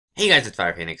Hey guys, it's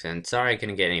Fire Phoenix, and sorry I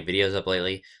couldn't get any videos up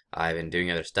lately. I've been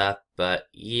doing other stuff, but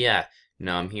yeah,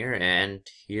 now I'm here, and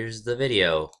here's the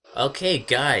video. Okay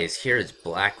guys, here's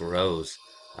Black Rose.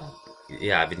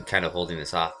 Yeah, I've been kind of holding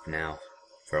this off now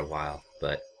for a while,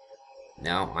 but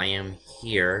now I am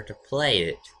here to play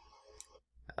it.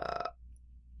 Uh,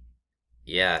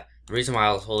 yeah, the reason why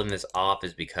I was holding this off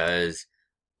is because,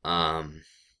 um,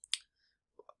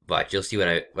 but you'll see what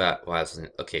I was,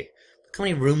 okay, look how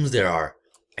many rooms there are.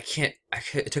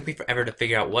 It took me forever to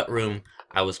figure out what room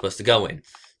I was supposed to go in.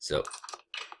 So,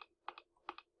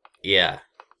 yeah.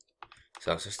 So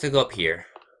I was supposed to go up here.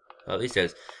 Well, at least it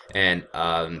is. And,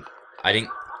 I didn't...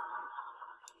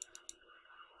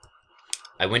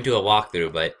 I went to a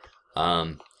walkthrough, but,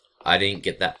 I didn't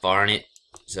get that far in it.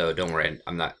 So don't worry,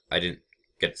 I didn't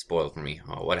get it spoiled for me.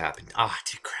 Oh, what happened? Ah,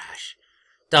 it did crash.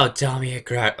 Don't tell me it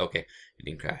crashed. Okay, it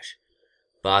didn't crash.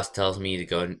 Boss tells me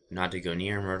not to go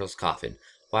near Myrtle's coffin.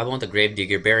 Why won't the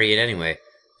gravedigger bury it anyway?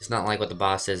 It's not like what the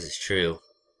boss says is true.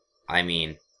 I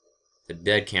mean, the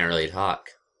dead can't really talk,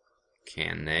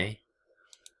 can they?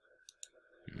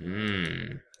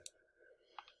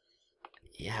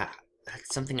 Yeah,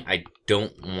 that's something I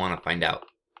don't want to find out.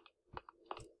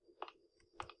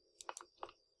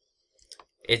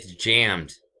 It's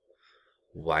jammed.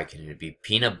 Why can't it be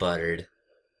peanut buttered?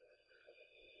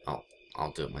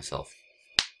 I'll do it myself.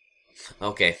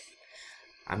 Okay,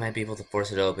 I might be able to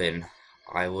force it open.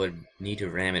 I would need to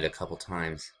ram it a couple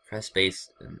times. Press space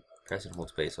and press and hold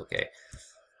space. Okay.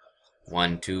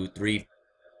 1, 2, 3,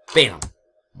 bam.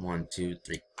 1, 2,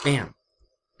 3, bam.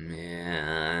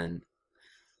 Man.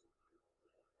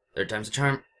 Third time's a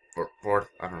charm. Or fourth,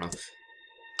 I don't know.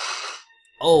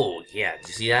 Oh, yeah, did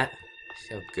you see that?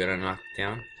 See how good I knocked it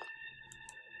down?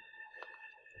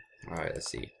 Alright, let's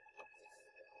see.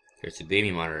 There's a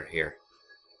baby monitor here.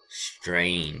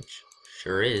 Strange.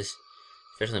 Sure is.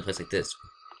 Especially in a place like this.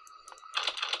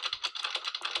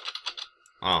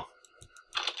 Oh.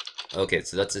 Okay,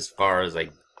 so that's as far as I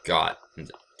got in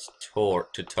the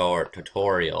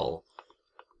tutorial.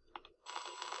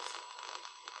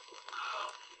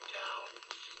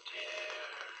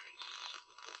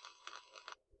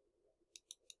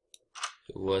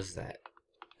 Who was that?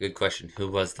 Good question. Who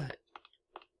was that?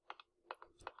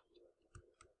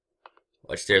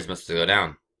 Which stairs must I go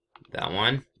down? That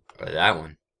one? Or that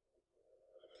one?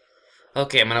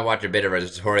 Okay, I'm gonna watch a bit of a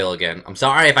tutorial again. I'm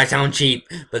sorry if I sound cheap,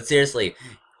 but seriously,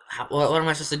 what am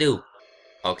I supposed to do?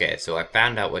 Okay, so I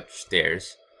found out which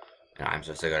stairs, and I'm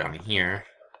supposed to go down here,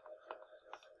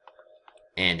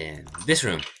 and in this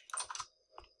room.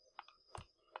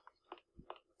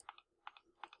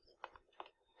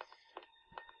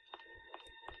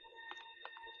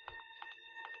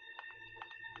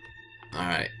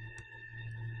 Alright.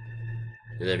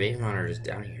 The baby monitor is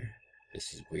down here.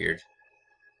 This is weird.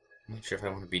 I'm not sure if I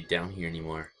want to be down here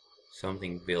anymore.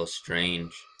 Something feels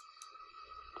strange.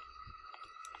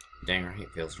 Dang right,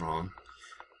 it feels wrong.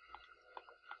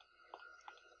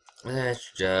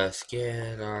 Let's just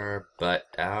get our butt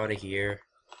out of here.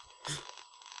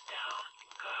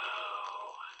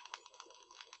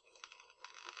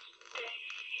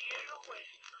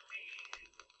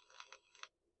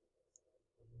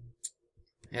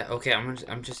 Yeah, okay, I'm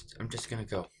just gonna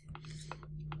go.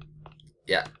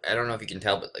 Yeah, I don't know if you can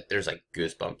tell, but like there's like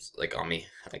goosebumps like on me.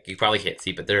 Like you probably can't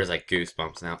see, but there's like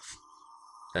goosebumps now.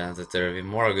 And that there are even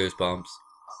more goosebumps.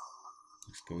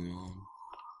 What's going on?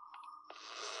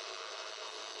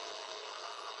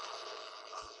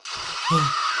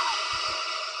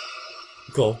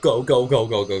 Go, go, go, go,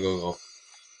 go, go, go, go.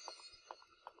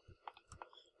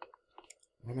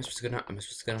 Where am I supposed to go now? Am I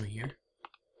supposed to go down here?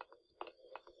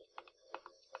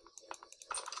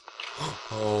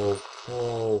 Oh,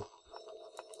 oh.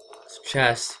 It's a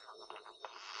chest.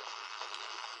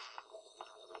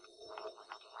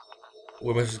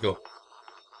 Where am I supposed to go?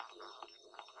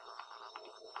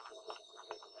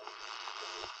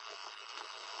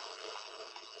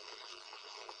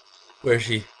 Where is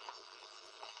she?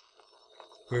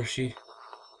 Where is she?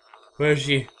 Where is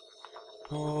she?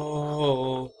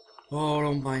 Oh, oh,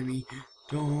 don't find me.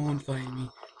 Don't find me.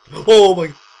 Oh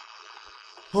my,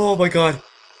 oh my god.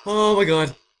 Oh my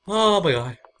god. Oh my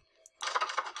god.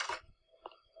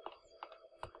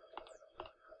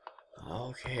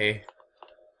 Okay.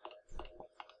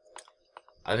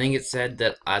 I think it said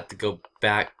that I have to go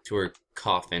back to her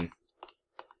coffin.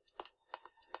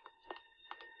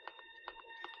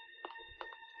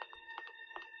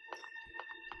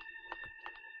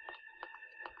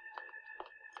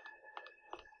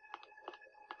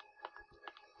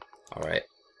 Alright.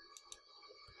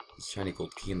 Shiny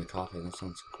gold key in the coffin. That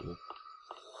sounds cool.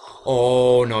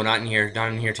 Oh, no, not in here.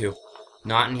 Not in here, too.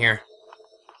 Not in here.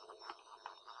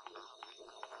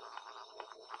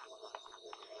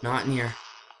 Not in here.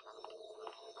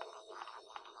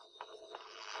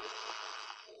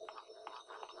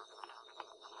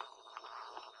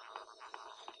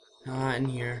 Not in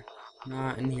here.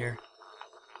 Not in here.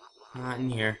 Not in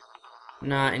here.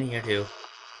 Not in here too.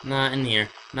 Not in here.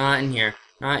 Not in here.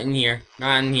 Not in here.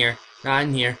 Not in here. Not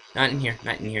in here. Not in here.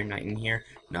 Not in here. Not in here.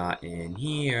 Not in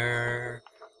here.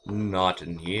 Not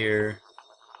in here.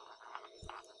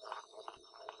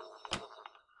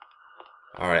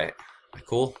 Alright. Am I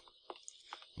cool?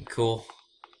 I'm cool.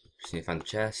 Just need to find the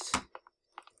chest.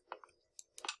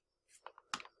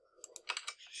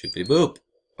 Shoopity boop.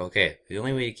 Okay. The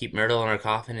only way to keep Myrtle in our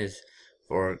coffin is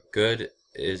for good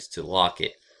is to lock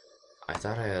it. I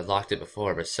thought I had locked it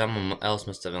before, but someone else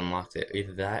must have unlocked it.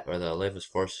 Either that or the lid was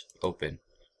forced open.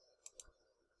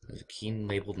 There's a key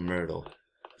labeled Myrtle.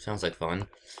 Sounds like fun.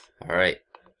 Alright.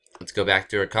 Let's go back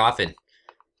to her coffin.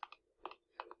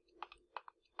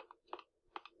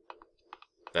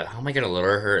 But how am I gonna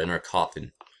lure her in her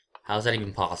coffin? How is that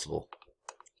even possible?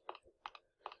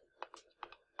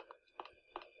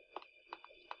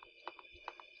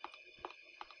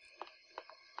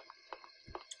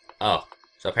 Oh,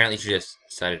 so apparently she just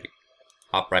decided to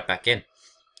hop right back in. Is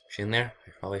she in there?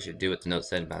 I probably should do what the note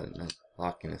said about it, not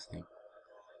locking this thing.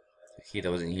 The key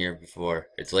that wasn't here before.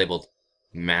 It's labeled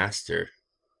Master.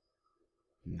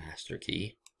 Master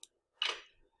key.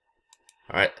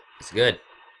 Alright, it's good.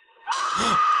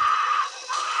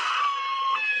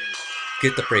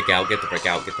 Get the frick out, get the frick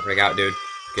out, get the frick out, dude.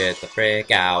 Get the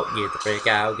frick out, get the frick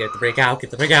out, get the frick out,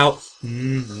 get the frick out.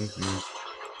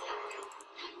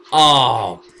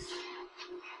 Oh!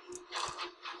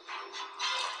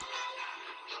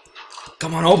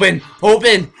 Come on, open!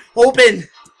 Open! Open!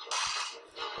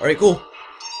 Alright, cool.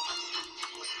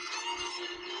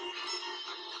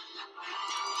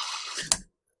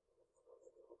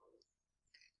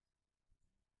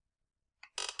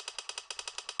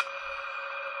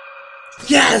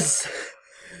 Yes!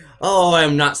 Oh,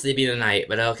 I'm not sleeping tonight,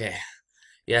 but okay.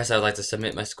 Yes, I'd like to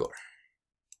submit my score.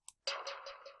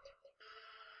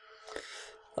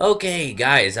 Okay,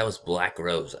 guys, that was Black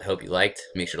Rose. I hope you liked.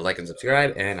 Make sure to like and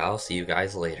subscribe, and I'll see you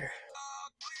guys later.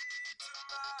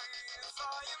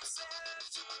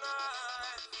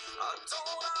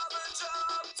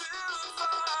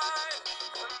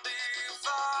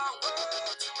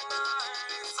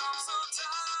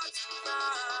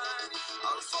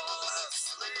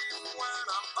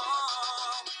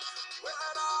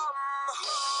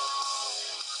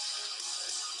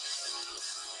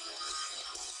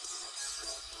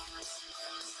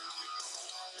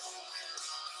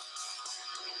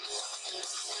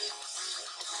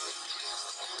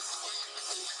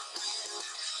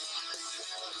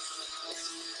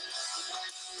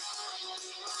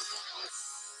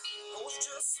 Was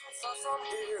just so far from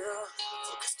here,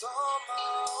 focused on my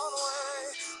own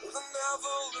way, with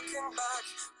never looking back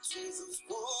to those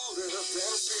who lived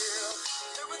in fear.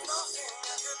 There was nothing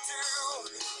I could do,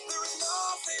 there was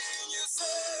nothing you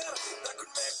said that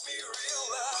could make me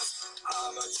realize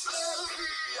I'm a tragedy.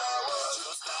 I was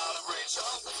just out of reach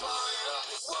of the fire,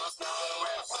 was not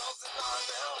aware of the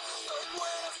nightmare. But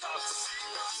when I stopped to see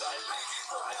those eyes blinking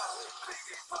bright,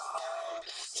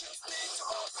 just need to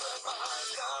open my eyes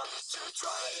now to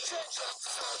try to change up the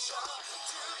sunshine.